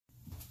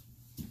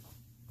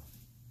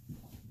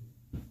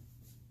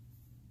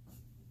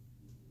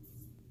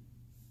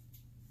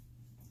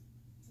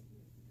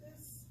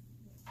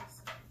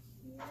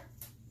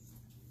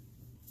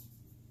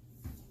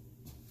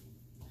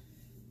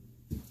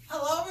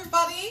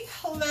everybody.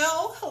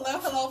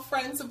 Hello,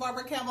 friends of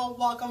Barbara Campbell.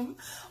 Welcome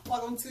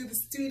to the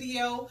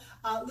studio.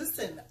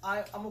 Listen,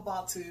 I'm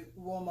about to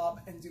warm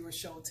up and do a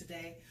show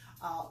today.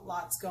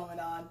 Lots going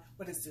on.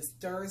 What is this?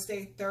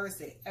 Thursday.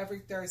 Every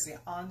Thursday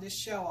on this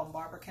show on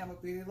Barbara Campbell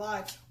Beauty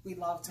Live, we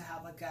love to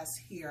have a guest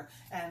here,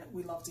 and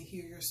we love to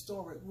hear your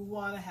story. We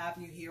want to have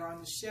you here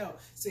on the show.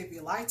 So if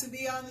you'd like to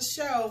be on the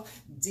show,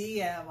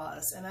 DM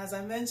us. And as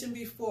I mentioned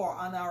before,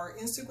 on our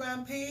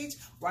Instagram page,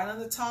 right on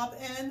the top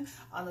end,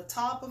 on the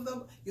top of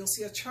you'll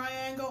see a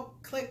triangle.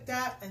 Click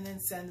that and then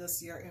send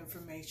us your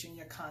information,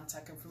 your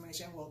contact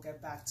information, and we'll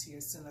get back to you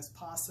as soon as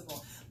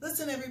possible.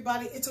 Listen,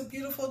 everybody, it's a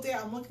beautiful day.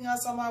 I'm looking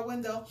outside my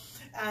window,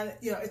 and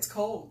it's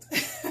cold,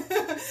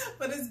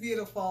 but it's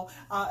beautiful.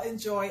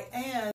 Enjoy. And